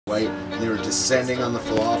white, and they were descending on the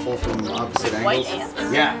falafel from opposite angles. White ants.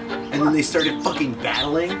 Yeah, and then they started fucking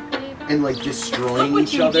battling and like destroying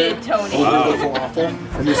each other over Tony. the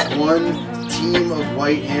falafel. And this one team of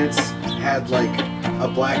white ants had like a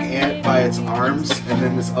black ant by its arms, and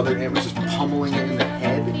then this other ant was just pummeling it in the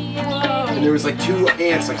head. Whoa. And there was like two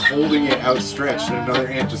ants like holding it outstretched, and another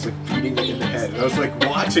ant just like beating it in the head. And I was like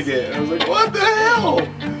watching it, and I was like, what the hell?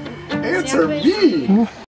 Ants are mean.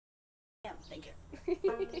 Yeah, thank you.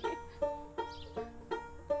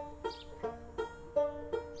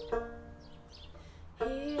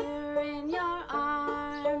 Here in your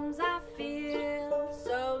arms I feel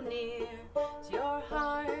so near to your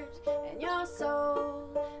heart and your soul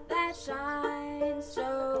that shines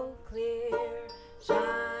so clear.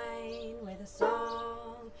 Shine with a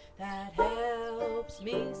song that helps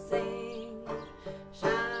me sing.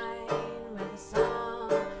 Shine with a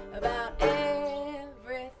song about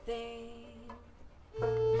everything.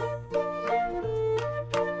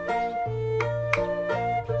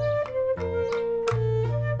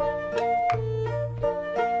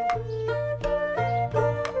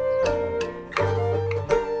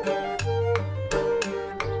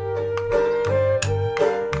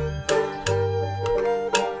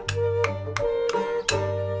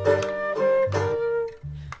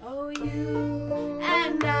 Oh, you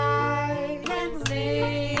and I can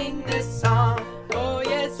sing this song. Oh,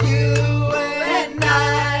 yes, you and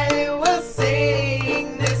I will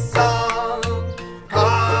sing this song.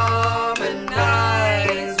 Harmonize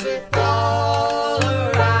with all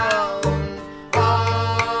around.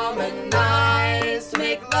 Harmonize to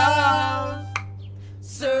make love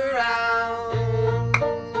surround.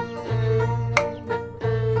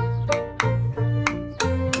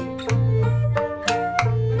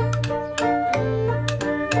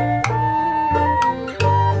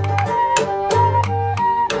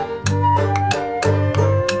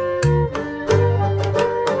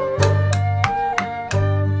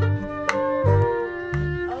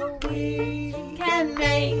 Oh, we can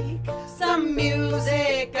make some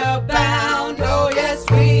music abound. Oh, yes,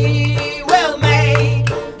 we will make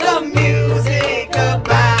the music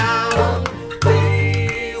abound.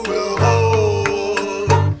 We will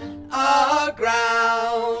hold our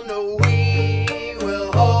ground. Oh, we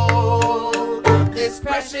will hold this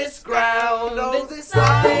precious ground. Oh, this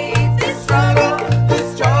life, this struggle,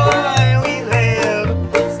 this joy we live.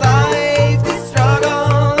 This life, this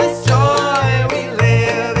struggle, this joy we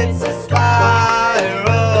live. It's a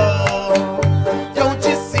spiral. Don't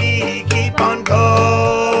you see? Keep on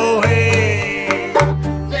going.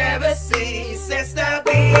 Never cease. Esta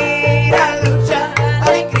vida lucha,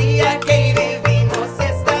 alegría que vivimos.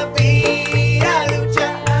 Esta vida lucha,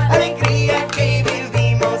 alegría que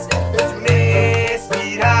vivimos. Es una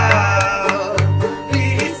espiral.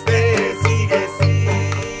 Viste, sigue,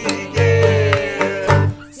 sigue.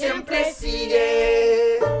 Siempre sigue.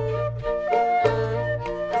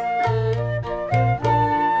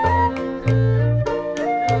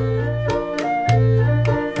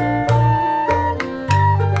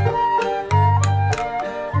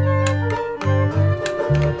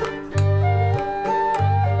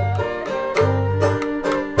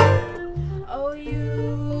 Oh,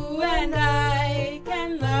 you and I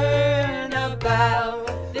can learn about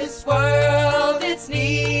this world, its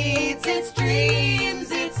needs, its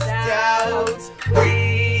dreams, its doubts.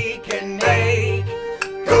 We can make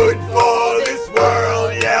good for this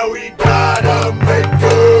world. Yeah, we gotta make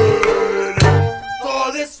good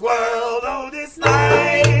for this world. Oh, this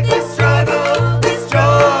life, this struggle, this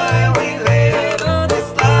joy we live. Oh,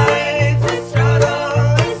 this life, this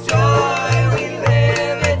struggle, this joy we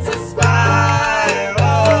live. It's a spiral.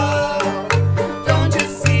 Don't you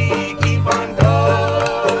see? Keep on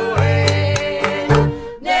going.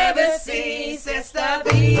 Never cease. Esta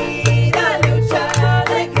vida lucha,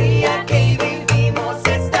 alegría que vivimos.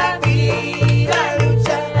 Esta vida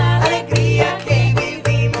lucha, alegría que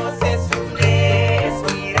vivimos. Es una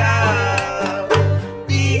espiral.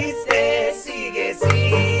 Viste, sigue,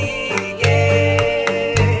 sigue.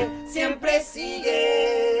 Siempre sigue.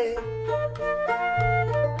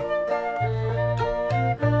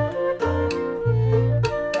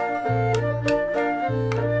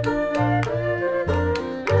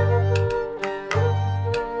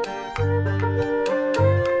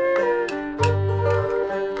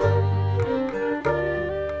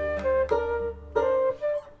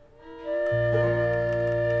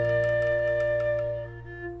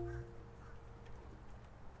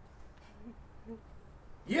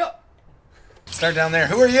 Yep. Start down there.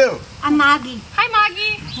 Who are you? I'm Maggie. Hi,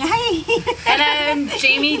 Maggie. Hey. And I'm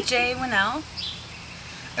Jamie J. Winnell.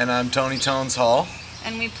 And I'm Tony Tonez Hall.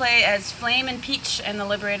 and we play as Flame and Peach and the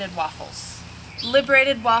Liberated Waffles.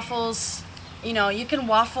 Liberated Waffles, you know, you can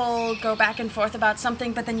waffle, go back and forth about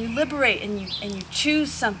something, but then you liberate and you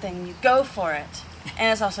choose something and you go for it.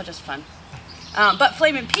 And it's also just fun. But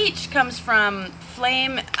Flame and Peach comes from,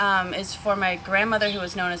 Flame is for my grandmother who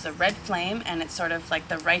was known as the Red Flame, and it's sort of like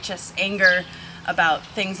the righteous anger about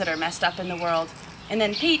things that are messed up in the world. And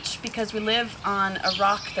then Peach, because we live on a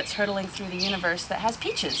rock that's hurtling through the universe that has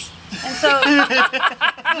peaches. And so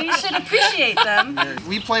we should appreciate them.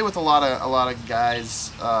 We play with a lot of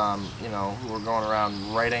guys, you know, who are going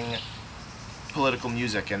around writing political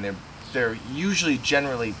music, and they're usually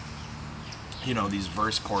generally, you know, these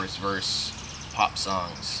verse, chorus, verse pop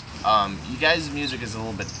songs. You guys' music is a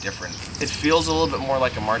little bit different. It feels a little bit more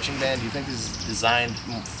like a marching band. Do you think this is designed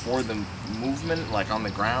for the movement, like on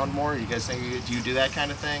the ground more? You guys think, do you do that kind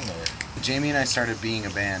of thing? Or? Jamie and I started being a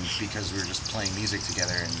band because we were just playing music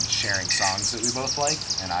together and sharing songs that we both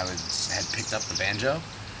liked, and I had picked up the banjo.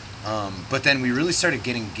 But then we really started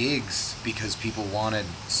getting gigs because people wanted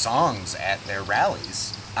songs at their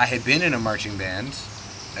rallies. I had been in a marching band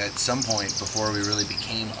at some point before we really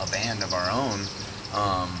became a band of our own.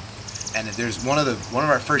 And there's one of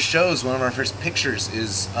our first shows, one of our first pictures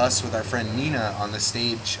is us with our friend Nina on the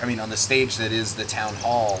stage. I mean, on the stage that is the town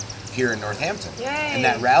hall here in Northampton. Yay. And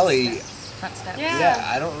that rally. Front steps. Yeah,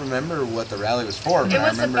 I don't remember what the rally was for. But It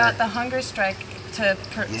was I remember, about the hunger strike to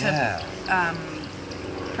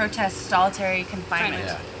protest solitary confinement.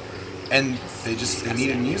 Yeah. And they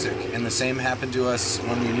needed music, and the same happened to us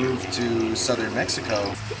when we moved to southern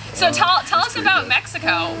Mexico. So tell us about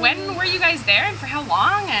Mexico. When were you guys there, and for how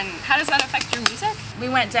long, and how does that affect your music? We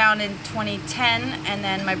went down in 2010, and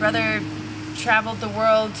then my brother traveled the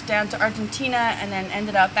world down to Argentina, and then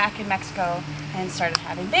ended up back in Mexico and started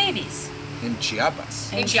having babies. In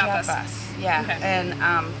Chiapas. In Chiapas. Yeah, Okay. and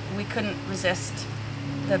we couldn't resist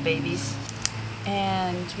the babies.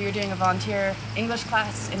 And we were doing a volunteer English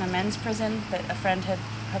class in a men's prison that a friend had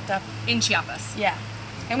hooked up. In Chiapas. Yeah.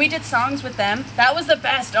 And we did songs with them. That was the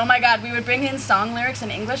best. Oh my God, we would bring in song lyrics in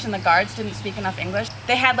English, and the guards didn't speak enough English.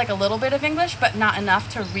 They had like a little bit of English, but not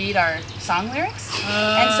enough to read our song lyrics.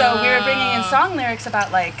 And so we were bringing in song lyrics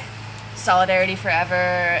about like solidarity forever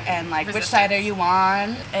and like which side are you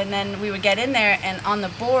on? And then we would get in there, and on the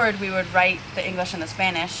board we would write the English and the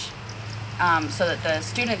Spanish. So that the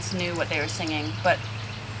students knew what they were singing, but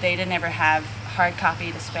they didn't ever have hard copy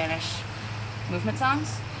the Spanish movement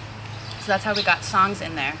songs. So that's how we got songs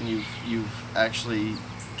in there. You've actually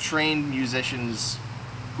trained musicians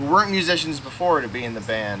who weren't musicians before to be in the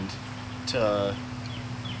band, to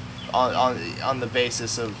on the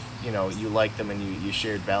basis of, you know, you like them and you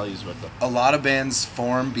shared values with them. A lot of bands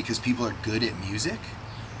form because people are good at music,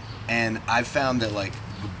 and I've found that like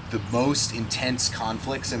the most intense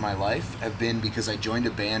conflicts in my life have been because I joined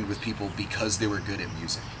a band with people because they were good at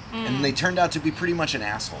music. And they turned out to be pretty much an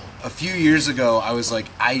asshole. A few years ago, I was like,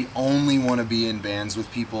 I only want to be in bands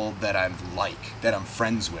with people that I like, that I'm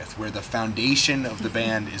friends with, where the foundation of the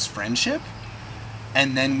band is friendship,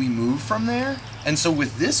 and then we move from there. And so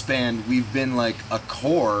with this band, we've been like a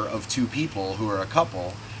core of two people who are a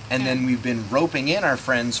couple, and then we've been roping in our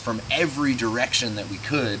friends from every direction that we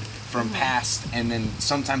could from past, and then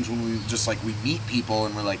sometimes when we just like, we meet people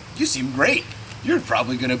and we're like, you seem great, you're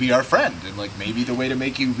probably going to be our friend, and like maybe the way to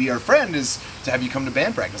make you be our friend is to have you come to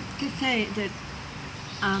band practice. To say that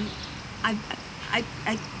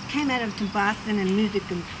I came out of the Boston and music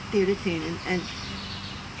and theater scene, and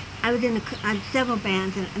I was in several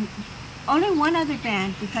bands, and only one other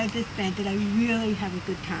band besides this band did I really have a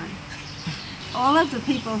good time. All of the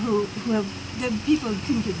people the people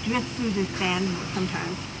seem to drift through this band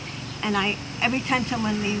sometimes, and every time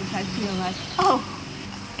someone leaves, I feel like, oh,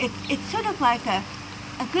 it's sort of like a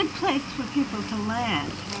good place for people to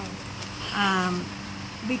land,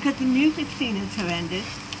 because the music scene is horrendous.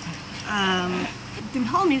 The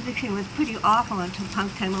whole music scene was pretty awful until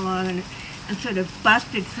punk came along and sort of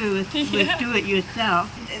busted through with do it yourself.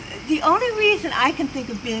 The only reason I can think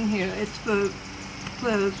of being here is for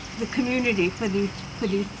the community, for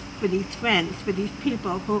these friends, for these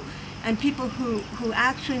people who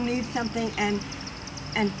actually need something and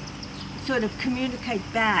sort of communicate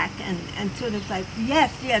back and sort of like,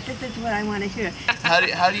 yes, this is what I want to hear. How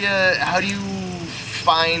do you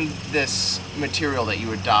find this material that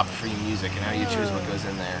you adopt for your music, and how do you choose what goes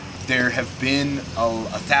in there? There have been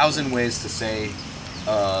a thousand ways to say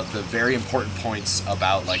the very important points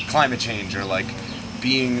about like climate change or like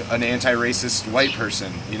being an anti-racist white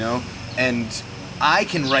person, you know? And I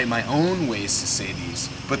can write my own ways to say these,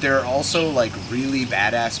 but there are also like really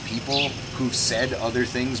badass people who've said other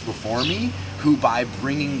things before me, who by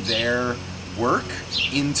bringing their work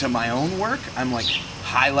into my own work. I'm like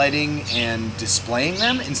highlighting and displaying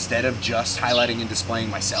them instead of just highlighting and displaying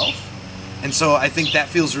myself. And so I think that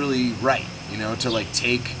feels really right, you know, to like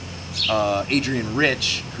take Adrian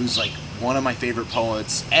Rich, who's like one of my favorite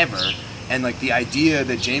poets ever, and like the idea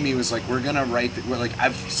that Jamie was like, we're gonna write, we're like, I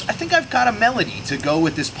think I've got a melody to go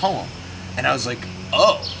with this poem, and I was like,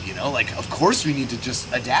 oh, you know, like of course we need to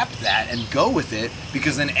just adapt that and go with it,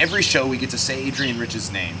 because then every show we get to say Adrian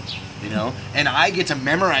Rich's name, you know, and I get to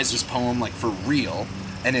memorize this poem like for real,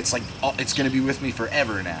 and it's like it's gonna be with me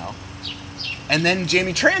forever now. And then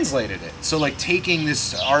Jamie translated it, so like taking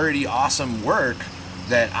this already awesome work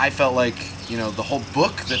that I felt like, you know, the whole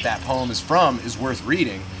book that poem is from is worth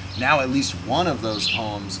reading. Now at least one of those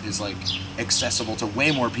poems is like accessible to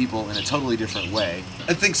way more people in a totally different way.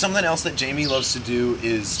 I think something else that Jamie loves to do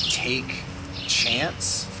is take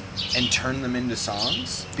chants and turn them into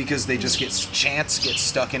songs, because they just chants get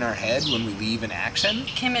stuck in our head when we leave an action.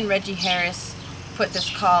 Kim and Reggie Harris put this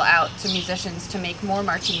call out to musicians to make more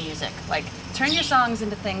marching music. Like, turn your songs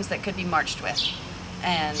into things that could be marched with.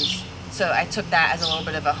 And so I took that as a little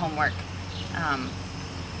bit of a homework.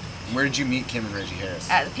 Where did you meet Kim and Reggie Harris?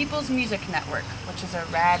 At the People's Music Network, which is a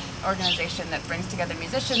rad organization that brings together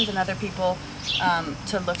musicians and other people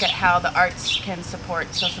to look at how the arts can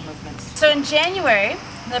support social movements. So in January,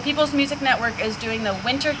 the People's Music Network is doing the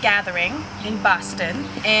Winter Gathering in Boston,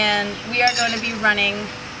 and we are going to be running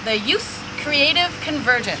the Youth Creative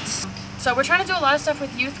Convergence. So we're trying to do a lot of stuff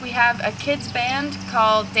with youth. We have a kids band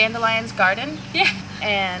called Dandelion's Garden. Yeah.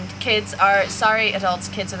 And kids are, sorry adults,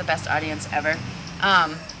 kids are the best audience ever.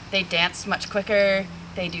 They dance much quicker,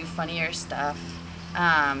 they do funnier stuff,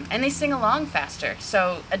 and they sing along faster.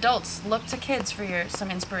 So adults, look to kids for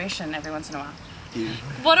some inspiration every once in a while.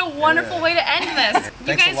 What a wonderful way to end this. You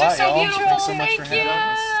Thanks guys a lot, are so y'all. beautiful. Thanks so much for Thank having you.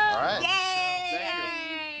 us. All right. Yay!